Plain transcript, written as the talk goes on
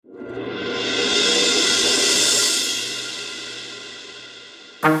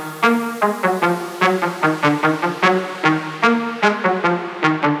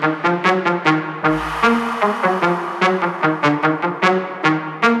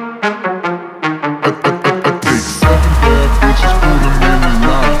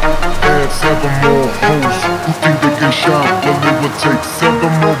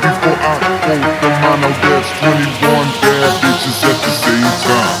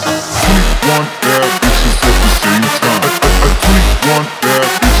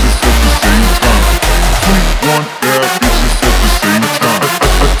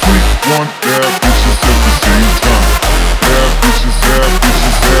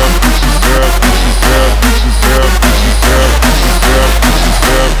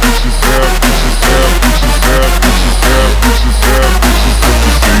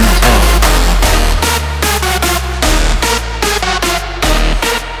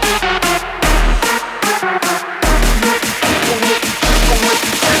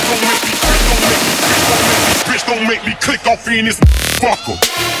click off in this fucker.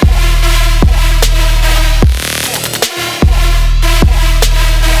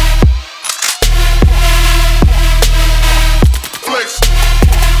 Flex.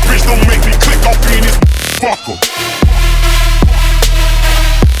 Bitch, don't make me click off in this fucker.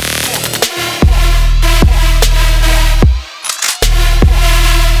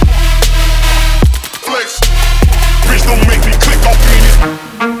 Flex. Bitch, don't make me click off in this.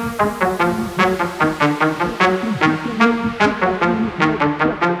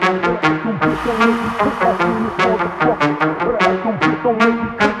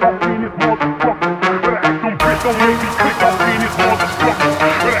 Don't make me click off in this motherfucker.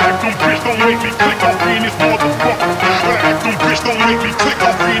 Better act on bitch, don't make me click off in this motherfucker. Better act on bitch, don't make me click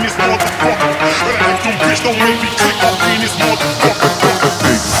off in this motherfucker. Better act on bitch, don't make me click off in this motherfucker. I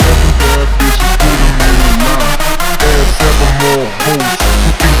take 7 bad bitches, put them in a line. Add 7 more hoes who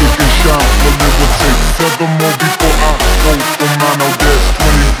think they can shine. Well, it will take 7 more before I go for mine. Now that's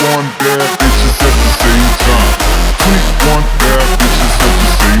 21 bad bitches at the same time. 21 bad bitches at the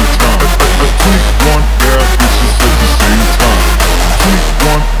same time. 21 bad bitches at the same time.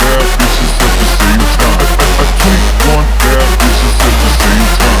 21 bad bitches at the same time. 21 bad bitches at the same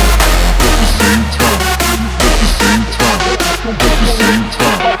time. At the same time. At the same time. At the same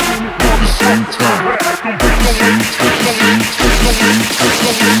time. At the same time.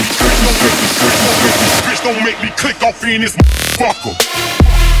 Bitch, don't make me click off in this motherfucker.